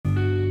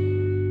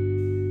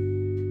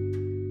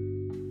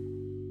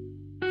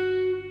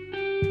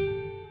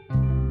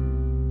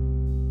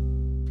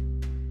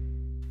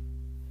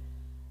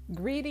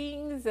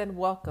Greetings and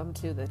welcome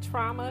to the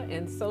Trauma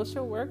and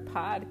Social Work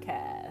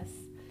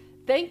Podcast.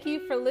 Thank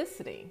you for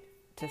listening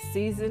to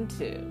Season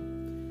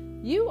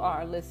 2. You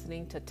are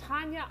listening to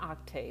Tanya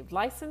Octave,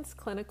 licensed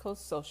clinical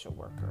social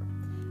worker.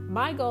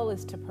 My goal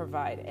is to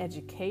provide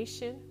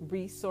education,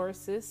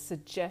 resources,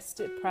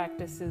 suggested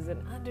practices,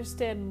 and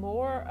understand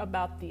more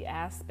about the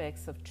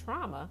aspects of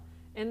trauma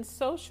and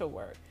social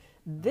work.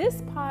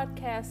 This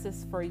podcast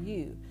is for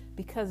you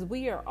because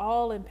we are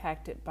all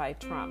impacted by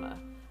trauma.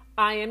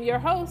 I am your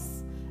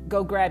host.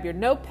 Go grab your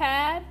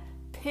notepad,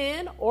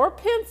 pen, or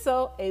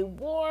pencil, a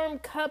warm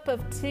cup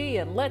of tea,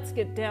 and let's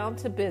get down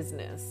to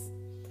business.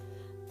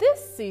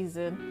 This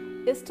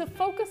season is to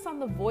focus on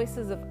the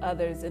voices of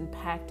others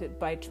impacted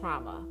by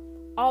trauma.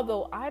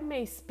 Although I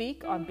may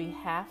speak on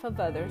behalf of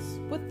others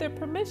with their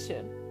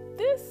permission,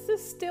 this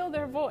is still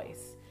their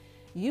voice.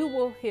 You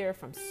will hear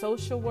from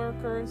social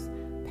workers,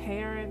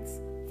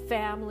 parents,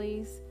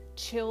 families,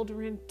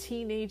 children,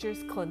 teenagers,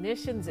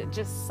 clinicians, and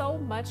just so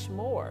much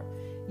more.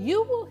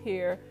 You will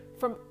hear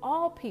from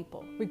all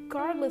people,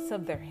 regardless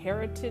of their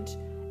heritage,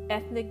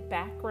 ethnic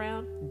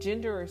background,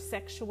 gender or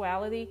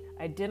sexuality,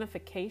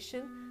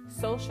 identification,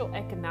 social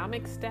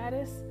economic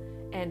status,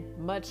 and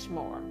much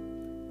more.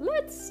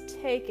 Let's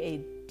take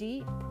a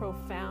deep,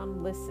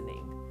 profound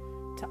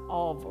listening to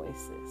all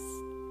voices.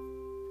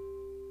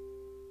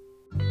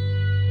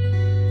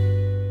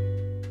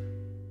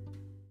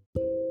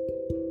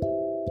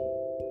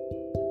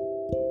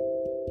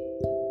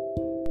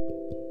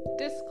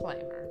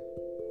 Disclaimer.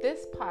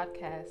 This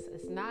podcast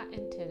is not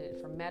intended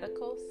for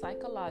medical,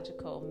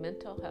 psychological,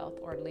 mental health,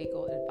 or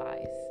legal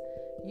advice.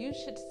 You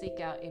should seek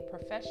out a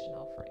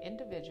professional for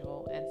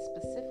individual and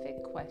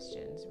specific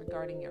questions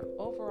regarding your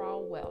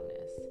overall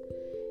wellness.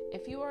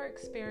 If you are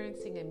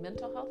experiencing a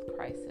mental health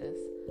crisis,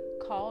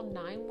 call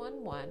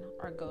 911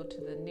 or go to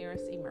the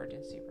nearest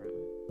emergency room.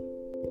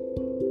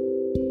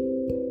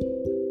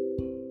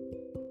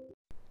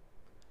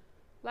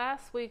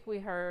 Last week we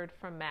heard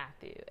from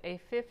Matthew, a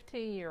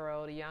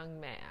 15-year-old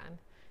young man.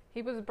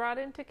 He was brought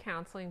into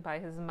counseling by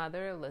his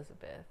mother,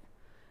 Elizabeth.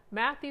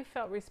 Matthew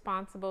felt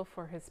responsible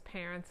for his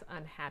parents'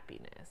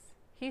 unhappiness.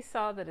 He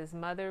saw that his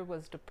mother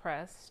was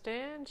depressed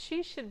and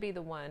she should be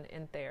the one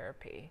in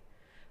therapy.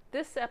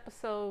 This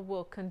episode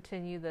will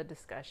continue the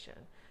discussion.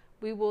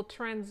 We will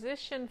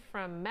transition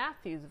from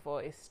Matthew's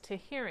voice to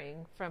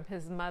hearing from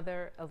his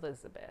mother,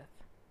 Elizabeth.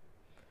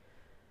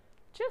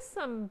 Just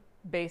some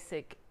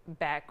basic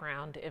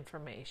background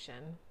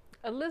information.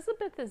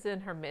 Elizabeth is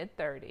in her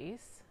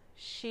mid-30s.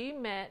 She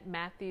met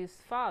Matthew's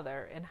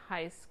father in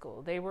high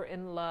school. They were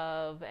in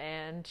love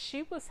and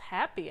she was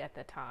happy at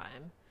the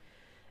time.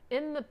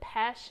 In the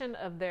passion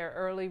of their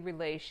early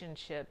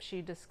relationship,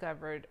 she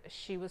discovered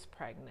she was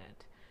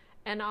pregnant.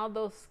 And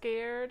although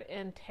scared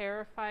and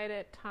terrified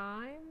at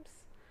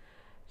times,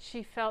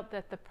 she felt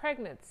that the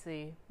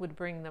pregnancy would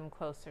bring them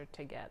closer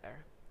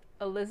together.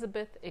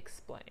 Elizabeth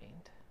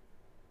explained,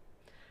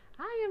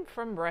 "I am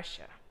from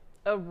Russia,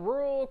 a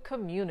rural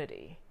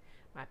community.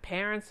 My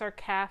parents are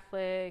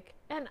Catholic,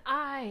 and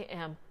I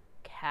am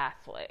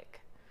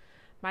Catholic.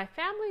 My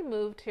family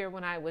moved here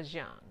when I was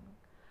young.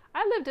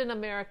 I lived in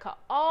America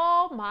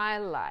all my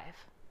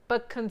life,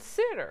 but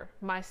consider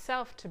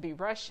myself to be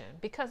Russian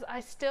because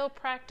I still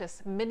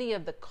practice many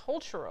of the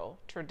cultural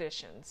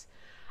traditions.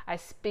 I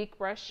speak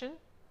Russian,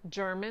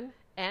 German,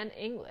 and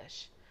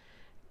English.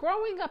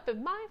 Growing up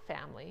in my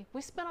family,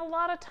 we spent a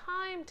lot of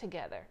time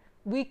together.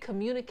 We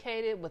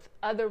communicated with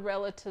other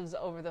relatives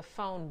over the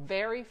phone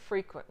very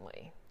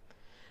frequently.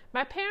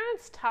 My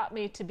parents taught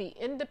me to be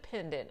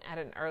independent at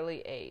an early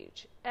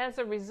age. As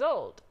a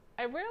result,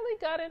 I rarely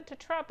got into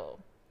trouble.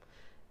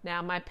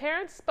 Now, my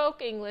parents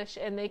spoke English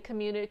and they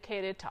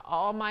communicated to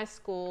all my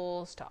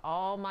schools, to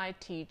all my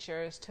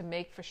teachers to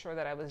make for sure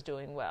that I was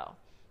doing well.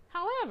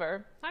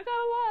 However, I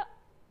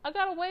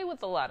got away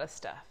with a lot of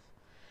stuff.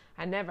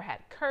 I never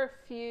had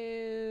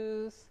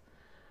curfews.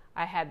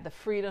 I had the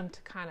freedom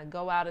to kind of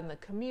go out in the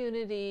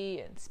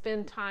community and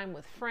spend time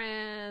with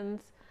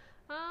friends.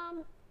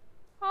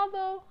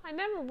 Although I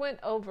never went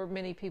over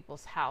many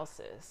people's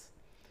houses.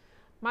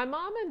 My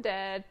mom and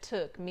dad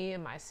took me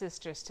and my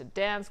sisters to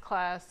dance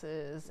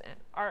classes and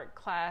art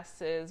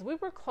classes. We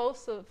were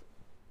close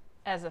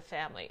as a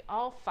family,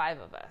 all 5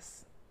 of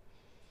us.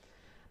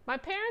 My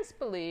parents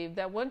believed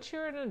that once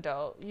you're an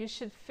adult, you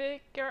should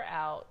figure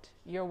out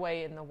your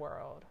way in the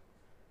world.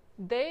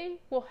 They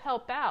will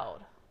help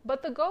out,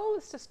 but the goal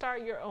is to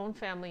start your own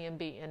family and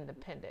be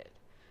independent.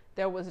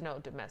 There was no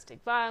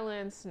domestic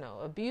violence, no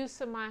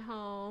abuse in my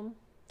home.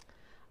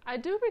 I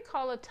do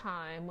recall a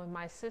time when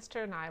my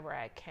sister and I were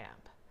at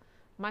camp.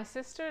 My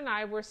sister and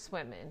I were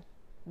swimming.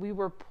 We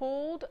were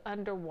pulled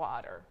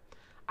underwater.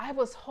 I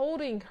was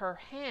holding her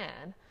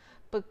hand,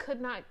 but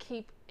could not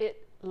keep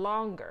it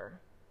longer,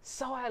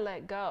 so I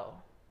let go.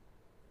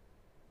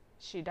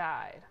 She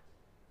died.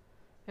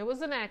 It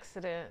was an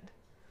accident,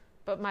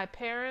 but my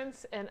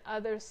parents and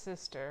other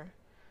sister,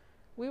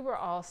 we were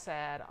all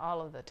sad all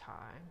of the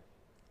time.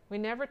 We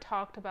never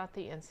talked about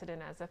the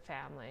incident as a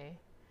family.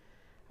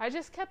 I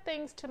just kept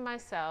things to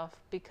myself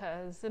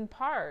because, in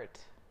part,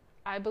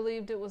 I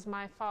believed it was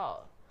my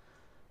fault.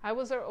 I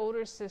was her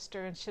older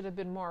sister and should have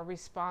been more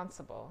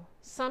responsible.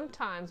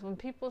 Sometimes when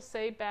people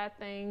say bad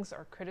things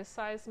or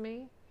criticize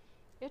me,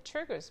 it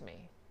triggers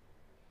me.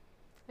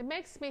 It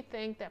makes me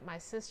think that my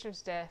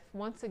sister's death,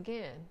 once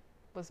again,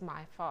 was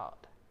my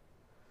fault.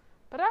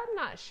 But I'm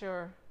not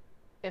sure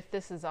if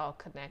this is all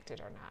connected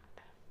or not.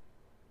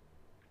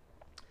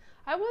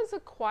 I was a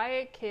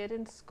quiet kid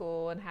in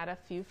school and had a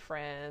few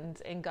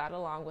friends and got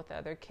along with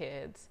other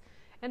kids.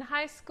 In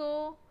high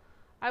school,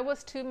 I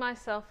was to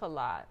myself a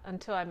lot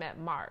until I met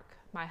Mark,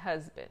 my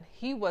husband.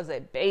 He was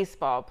a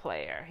baseball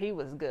player. He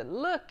was good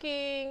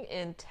looking,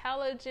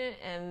 intelligent,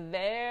 and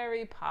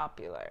very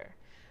popular.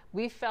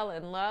 We fell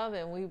in love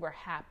and we were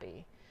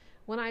happy.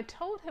 When I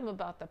told him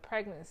about the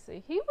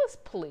pregnancy, he was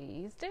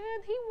pleased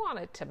and he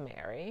wanted to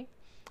marry.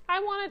 I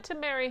wanted to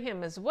marry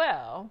him as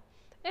well.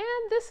 And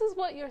this is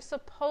what you're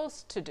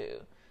supposed to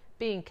do,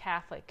 being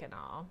Catholic and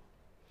all.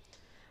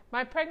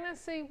 My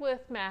pregnancy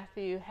with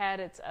Matthew had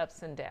its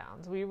ups and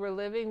downs. We were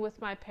living with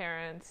my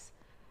parents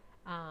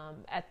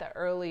at the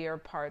earlier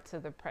parts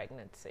of the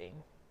pregnancy.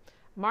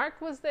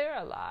 Mark was there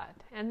a lot,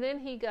 and then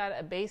he got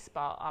a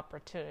baseball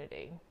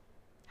opportunity.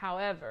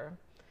 However,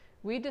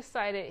 we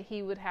decided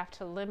he would have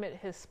to limit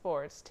his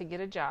sports to get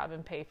a job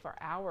and pay for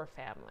our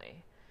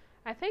family.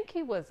 I think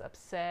he was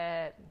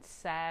upset and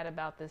sad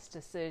about this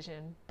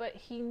decision, but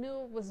he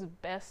knew it was the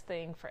best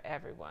thing for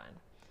everyone.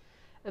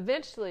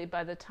 Eventually,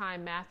 by the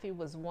time Matthew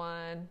was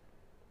 1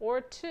 or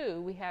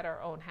 2, we had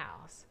our own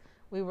house.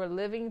 We were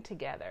living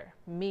together,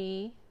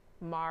 me,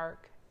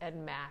 Mark,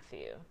 and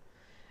Matthew.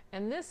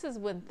 And this is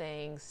when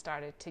things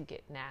started to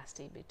get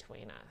nasty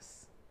between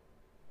us.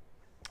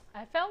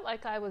 I felt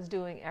like I was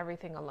doing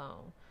everything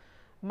alone.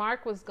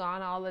 Mark was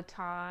gone all the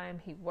time.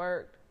 He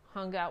worked,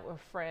 hung out with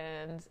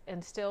friends,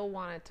 and still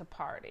wanted to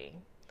party.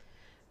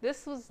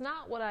 This was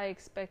not what I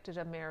expected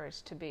a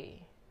marriage to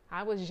be.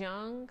 I was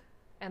young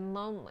and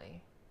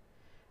lonely.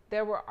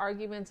 There were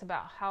arguments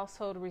about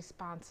household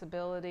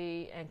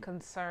responsibility and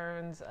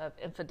concerns of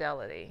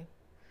infidelity.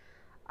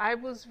 I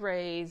was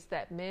raised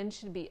that men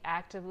should be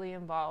actively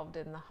involved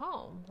in the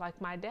home, like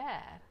my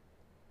dad.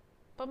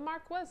 But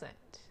Mark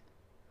wasn't.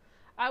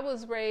 I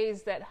was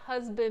raised that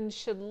husbands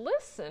should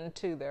listen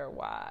to their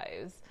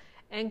wives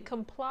and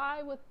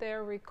comply with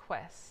their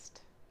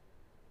request.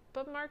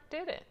 But Mark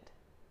didn't.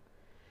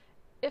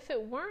 If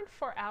it weren't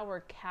for our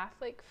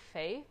Catholic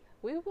faith,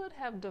 we would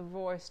have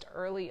divorced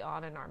early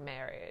on in our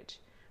marriage.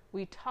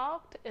 We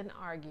talked and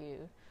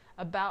argued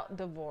about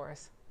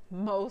divorce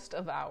most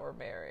of our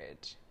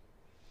marriage.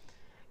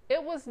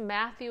 It was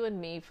Matthew and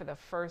me for the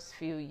first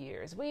few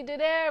years. We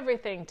did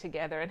everything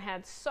together and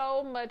had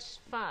so much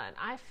fun.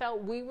 I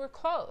felt we were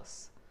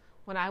close.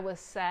 When I was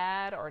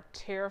sad or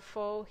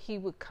tearful, he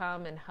would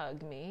come and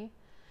hug me.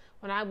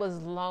 When I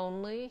was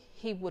lonely,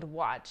 he would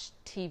watch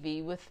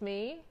TV with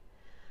me.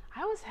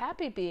 I was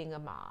happy being a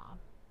mom,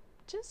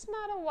 just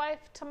not a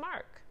wife to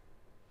Mark.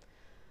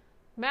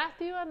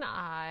 Matthew and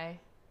I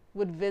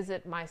would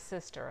visit my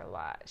sister a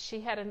lot. She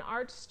had an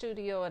art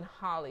studio in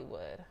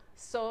Hollywood,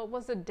 so it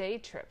was a day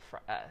trip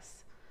for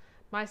us.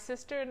 My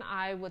sister and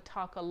I would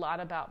talk a lot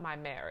about my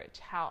marriage,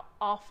 how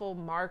awful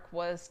Mark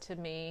was to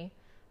me.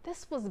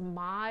 This was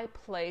my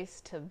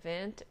place to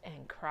vent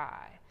and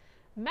cry.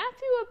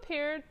 Matthew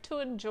appeared to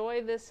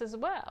enjoy this as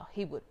well.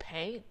 He would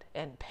paint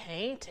and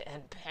paint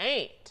and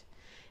paint.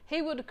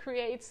 He would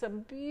create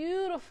some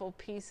beautiful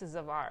pieces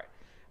of art.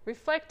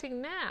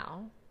 Reflecting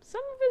now,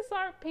 some of his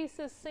art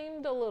pieces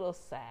seemed a little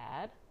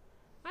sad.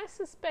 I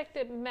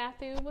suspected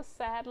Matthew was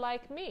sad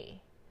like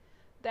me,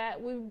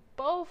 that we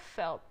both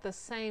felt the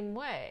same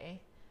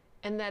way,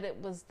 and that it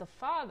was the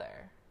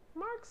father,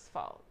 Mark's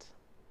fault.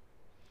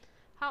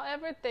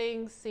 However,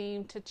 things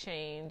seemed to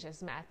change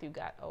as Matthew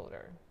got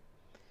older.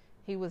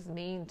 He was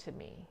mean to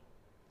me.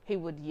 He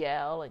would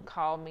yell and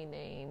call me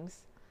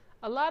names.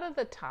 A lot of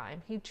the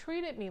time, he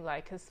treated me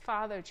like his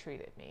father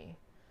treated me.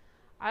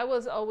 I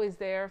was always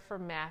there for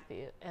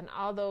Matthew, and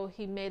although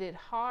he made it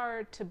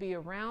hard to be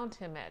around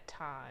him at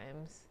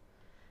times,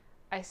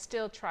 I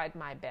still tried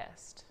my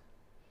best.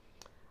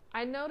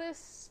 I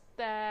noticed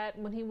that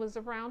when he was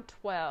around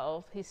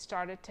 12, he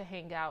started to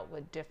hang out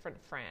with different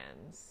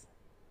friends.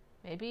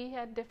 Maybe he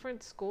had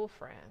different school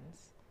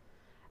friends.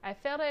 I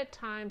felt at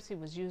times he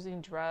was using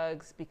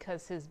drugs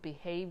because his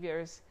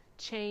behaviors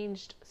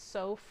changed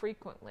so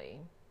frequently.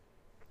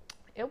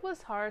 It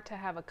was hard to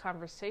have a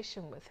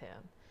conversation with him.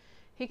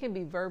 He can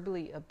be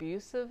verbally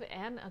abusive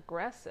and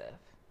aggressive.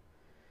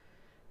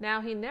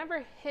 Now, he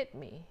never hit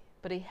me,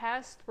 but he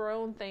has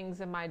thrown things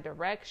in my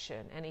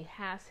direction and he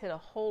has hit a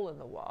hole in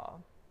the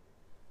wall.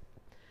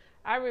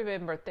 I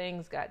remember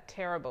things got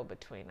terrible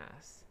between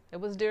us. It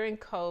was during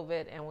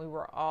COVID and we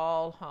were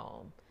all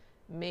home.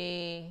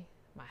 Me,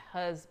 my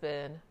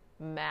husband,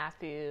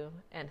 Matthew,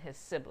 and his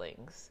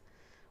siblings.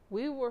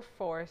 We were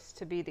forced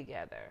to be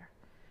together.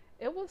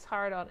 It was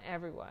hard on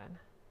everyone.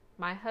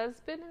 My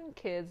husband and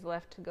kids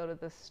left to go to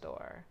the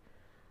store.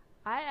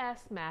 I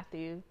asked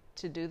Matthew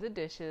to do the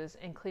dishes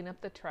and clean up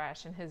the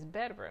trash in his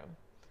bedroom.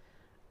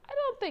 I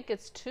don't think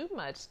it's too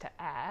much to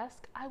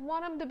ask. I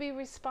want him to be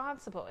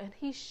responsible, and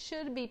he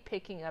should be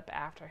picking up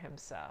after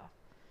himself.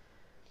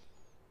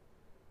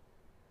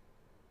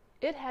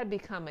 It had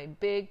become a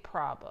big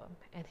problem,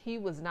 and he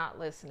was not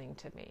listening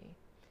to me.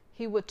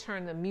 He would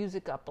turn the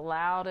music up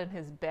loud in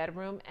his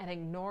bedroom and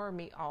ignore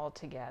me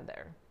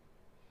altogether.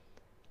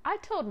 I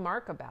told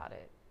Mark about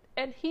it,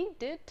 and he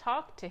did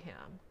talk to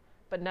him,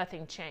 but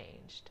nothing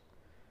changed.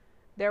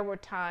 There were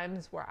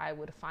times where I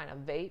would find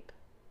a vape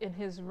in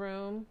his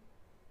room,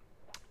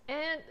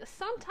 and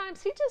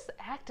sometimes he just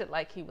acted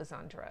like he was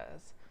on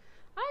drugs.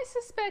 I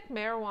suspect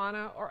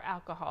marijuana or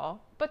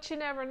alcohol, but you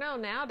never know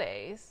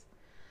nowadays.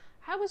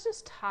 I was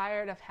just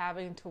tired of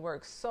having to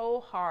work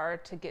so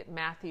hard to get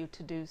Matthew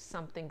to do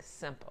something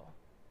simple.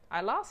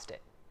 I lost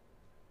it.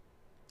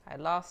 I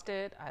lost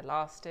it. I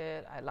lost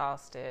it. I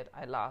lost it.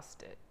 I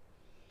lost it.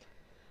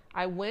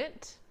 I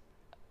went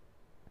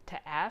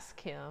to ask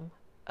him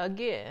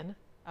again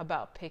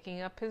about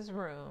picking up his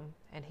room,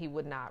 and he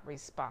would not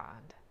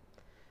respond.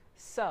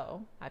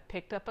 So I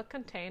picked up a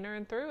container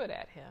and threw it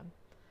at him.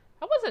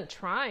 I wasn't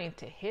trying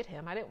to hit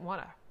him. I didn't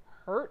want to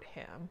hurt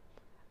him.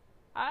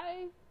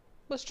 I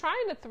was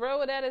trying to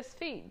throw it at his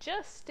feet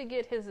just to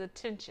get his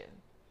attention.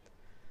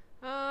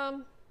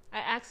 I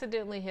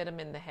accidentally hit him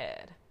in the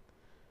head.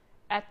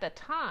 At the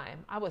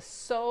time, I was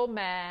so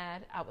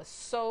mad. I was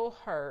so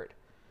hurt,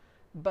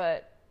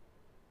 but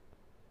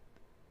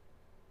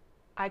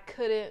I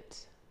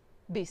couldn't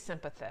be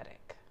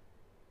sympathetic.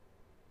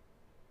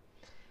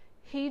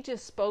 He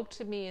just spoke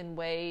to me in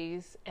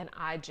ways, and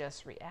I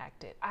just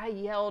reacted. I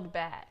yelled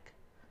back.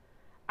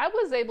 I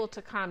was able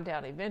to calm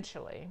down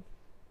eventually.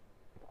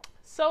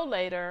 So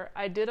later,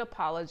 I did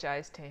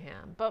apologize to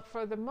him, but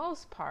for the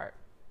most part,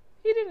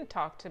 he didn't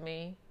talk to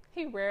me.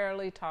 He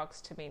rarely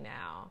talks to me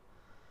now.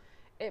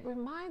 It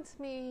reminds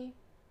me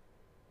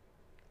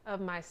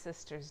of my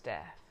sister's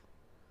death.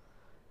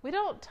 We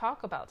don't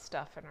talk about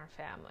stuff in our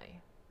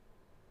family.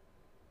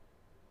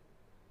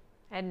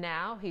 And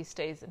now he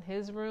stays in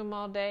his room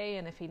all day,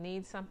 and if he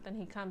needs something,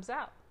 he comes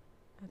out.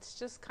 It's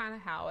just kind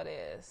of how it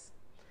is.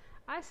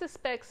 I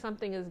suspect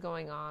something is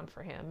going on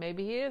for him.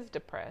 Maybe he is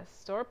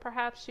depressed, or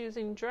perhaps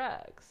using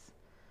drugs.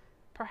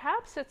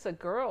 Perhaps it's a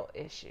girl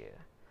issue,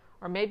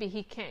 or maybe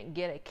he can't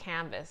get a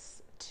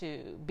canvas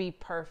to be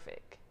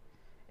perfect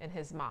in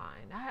his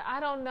mind. I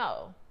don't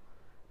know,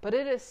 but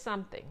it is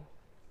something.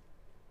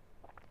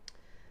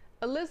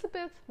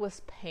 Elizabeth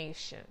was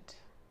patient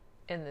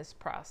in this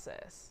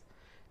process.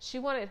 She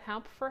wanted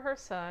help for her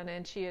son,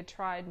 and she had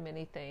tried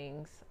many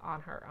things on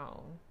her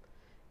own.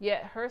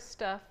 Yet her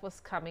stuff was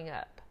coming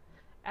up.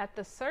 At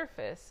the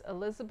surface,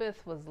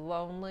 Elizabeth was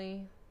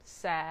lonely,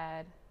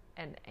 sad,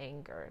 and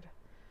angered.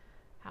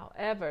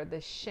 However,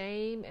 the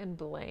shame and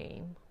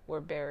blame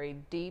were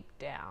buried deep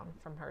down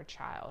from her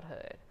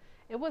childhood.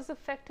 It was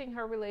affecting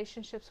her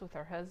relationships with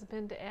her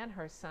husband and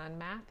her son,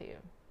 Matthew.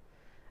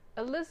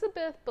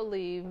 Elizabeth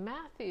believed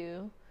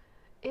Matthew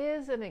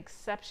is an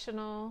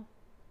exceptional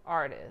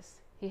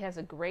artist. He has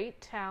a great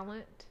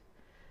talent,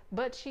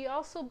 but she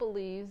also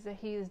believes that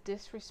he is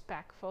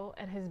disrespectful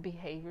and his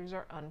behaviors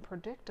are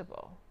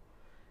unpredictable.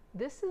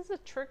 This is a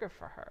trigger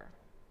for her.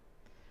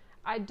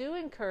 I do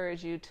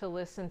encourage you to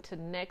listen to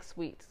next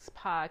week's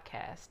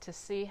podcast to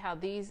see how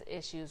these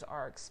issues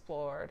are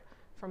explored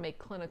from a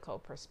clinical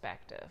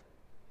perspective.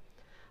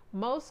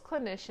 Most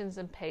clinicians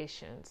and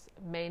patients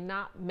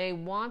may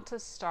want to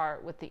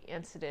start with the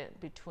incident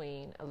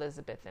between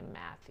Elizabeth and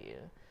Matthew.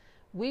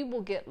 We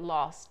will get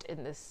lost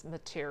in this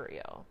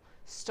material,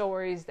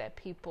 stories that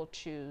people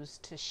choose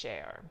to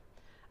share.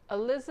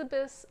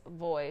 Elizabeth's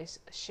voice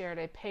shared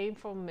a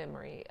painful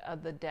memory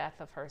of the death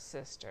of her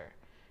sister.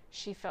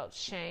 She felt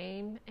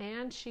shame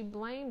and she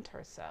blamed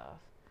herself.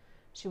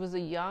 She was a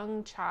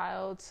young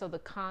child, so the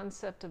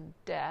concept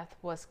of death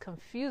was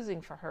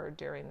confusing for her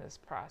during this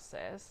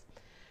process.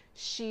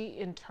 She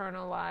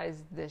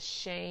internalized this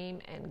shame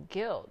and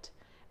guilt,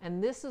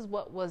 and this is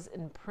what was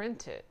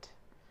imprinted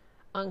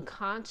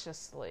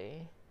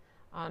unconsciously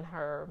on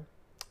her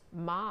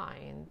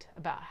mind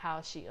about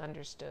how she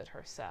understood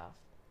herself.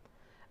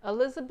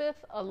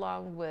 Elizabeth,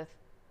 along with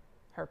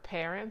her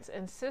parents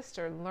and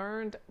sister,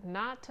 learned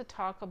not to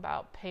talk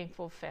about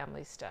painful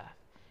family stuff.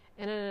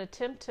 In an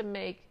attempt to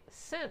make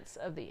sense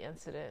of the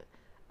incident,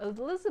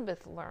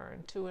 Elizabeth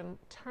learned to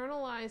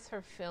internalize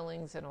her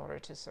feelings in order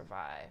to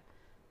survive,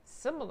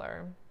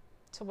 similar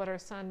to what her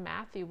son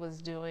Matthew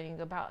was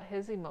doing about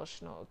his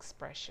emotional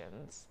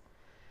expressions.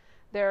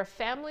 There are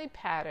family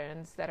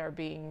patterns that are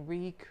being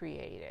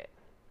recreated.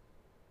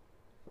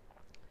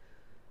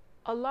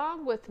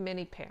 Along with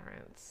many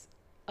parents,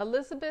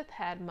 Elizabeth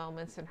had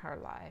moments in her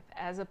life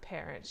as a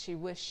parent she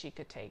wished she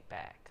could take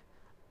back.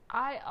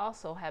 I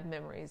also have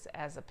memories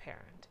as a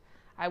parent.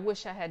 I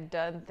wish I had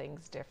done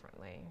things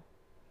differently.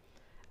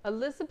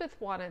 Elizabeth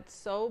wanted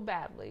so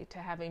badly to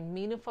have a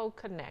meaningful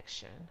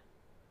connection,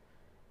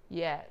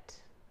 yet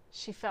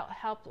she felt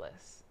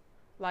helpless,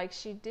 like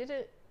she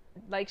did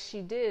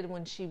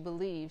when she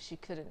believed she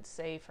couldn't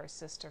save her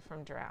sister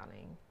from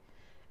drowning.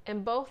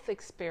 In both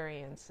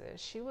experiences,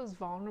 she was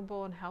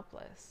vulnerable and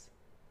helpless.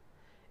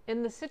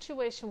 In the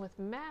situation with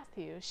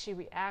Matthew, she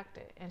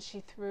reacted and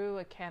she threw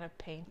a can of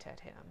paint at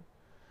him.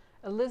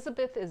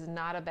 Elizabeth is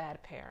not a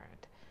bad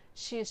parent.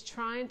 She is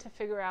trying to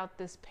figure out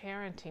this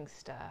parenting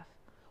stuff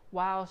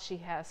while she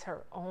has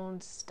her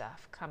own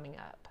stuff coming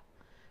up.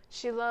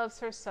 She loves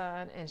her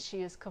son and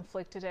she is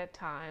conflicted at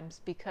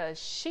times because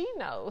she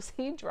knows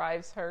he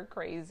drives her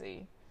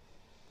crazy.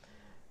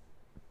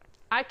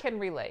 I can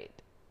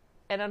relate.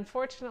 And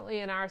unfortunately,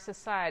 in our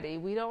society,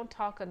 we don't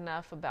talk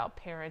enough about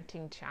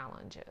parenting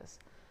challenges.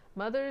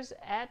 Mothers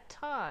at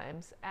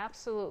times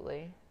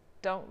absolutely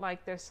don't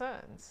like their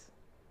sons.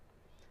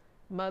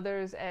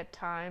 Mothers at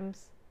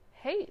times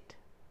hate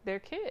their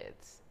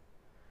kids.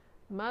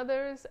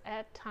 Mothers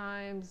at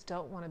times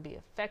don't want to be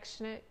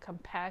affectionate,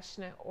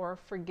 compassionate, or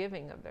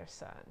forgiving of their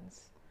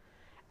sons.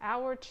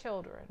 Our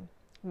children,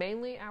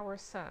 mainly our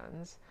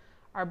sons,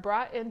 are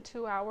brought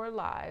into our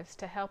lives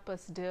to help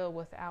us deal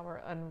with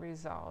our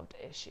unresolved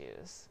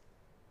issues.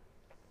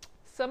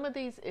 Some of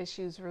these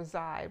issues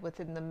reside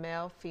within the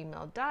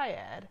male-female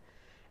dyad,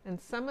 and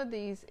some of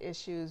these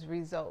issues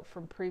result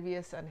from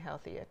previous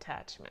unhealthy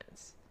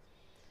attachments.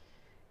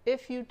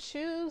 If you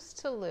choose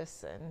to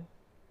listen,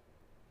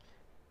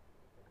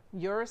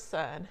 your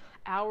son,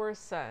 our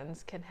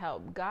sons, can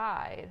help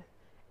guide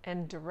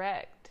and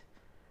direct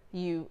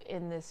you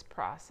in this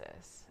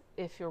process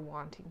if you're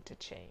wanting to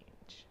change.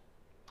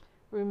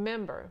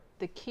 Remember,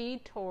 the key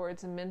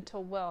towards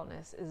mental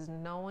wellness is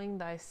knowing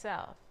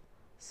thyself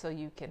so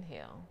you can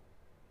heal.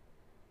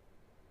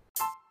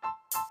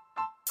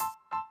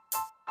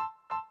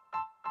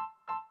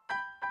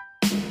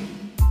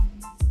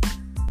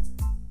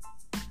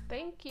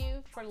 Thank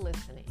you for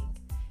listening.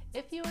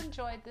 If you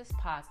enjoyed this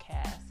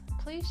podcast,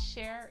 please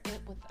share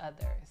it with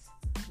others,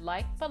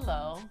 like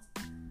below,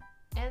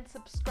 and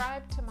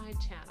subscribe to my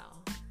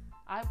channel.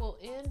 I will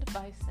end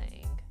by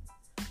saying,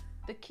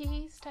 the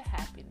keys to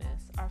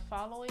happiness are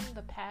following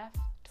the path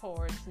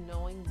towards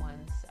knowing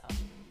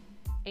oneself.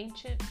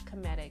 Ancient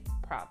Kemetic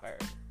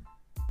proverb.